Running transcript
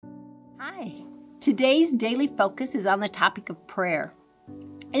Hi. Today's daily focus is on the topic of prayer.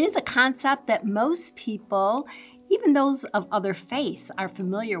 It is a concept that most people, even those of other faiths, are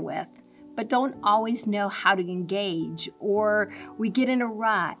familiar with, but don't always know how to engage, or we get in a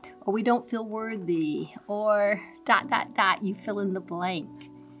rut, or we don't feel worthy, or ... you fill in the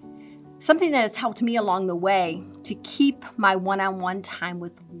blank. Something that has helped me along the way to keep my one-on-one time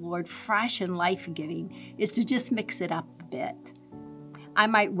with the Lord fresh and life-giving is to just mix it up a bit. I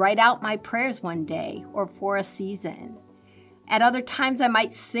might write out my prayers one day or for a season. At other times, I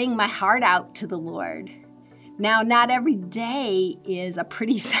might sing my heart out to the Lord. Now, not every day is a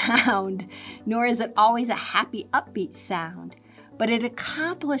pretty sound, nor is it always a happy, upbeat sound, but it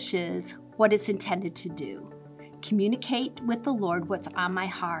accomplishes what it's intended to do. Communicate with the Lord what's on my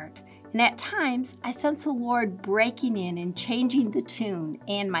heart. And at times, I sense the Lord breaking in and changing the tune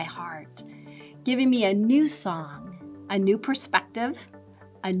and my heart, giving me a new song, a new perspective,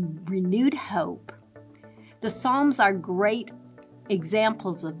 a renewed hope. The Psalms are great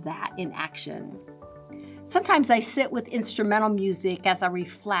examples of that in action. Sometimes I sit with instrumental music as I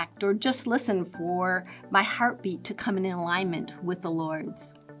reflect or just listen for my heartbeat to come in alignment with the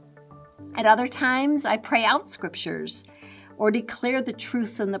Lord's. At other times, I pray out scriptures or declare the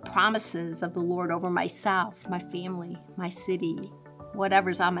truths and the promises of the Lord over myself, my family, my city,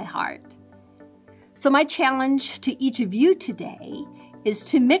 whatever's on my heart. So my challenge to each of you today is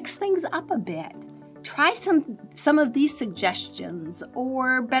to mix things up a bit. Try some of these suggestions,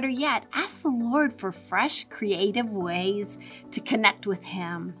 or better yet, ask the Lord for fresh, creative ways to connect with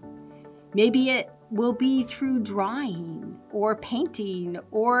Him. Maybe it will be through drawing or painting,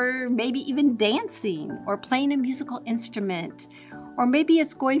 or maybe even dancing or playing a musical instrument, or maybe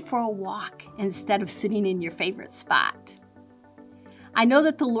it's going for a walk instead of sitting in your favorite spot. I know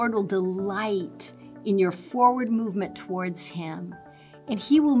that the Lord will delight in your forward movement towards Him, and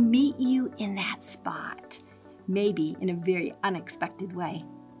He will meet you in that spot, maybe in a very unexpected way.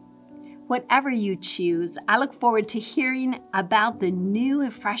 Whatever you choose, I look forward to hearing about the new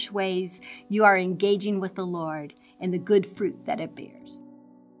and fresh ways you are engaging with the Lord and the good fruit that it bears.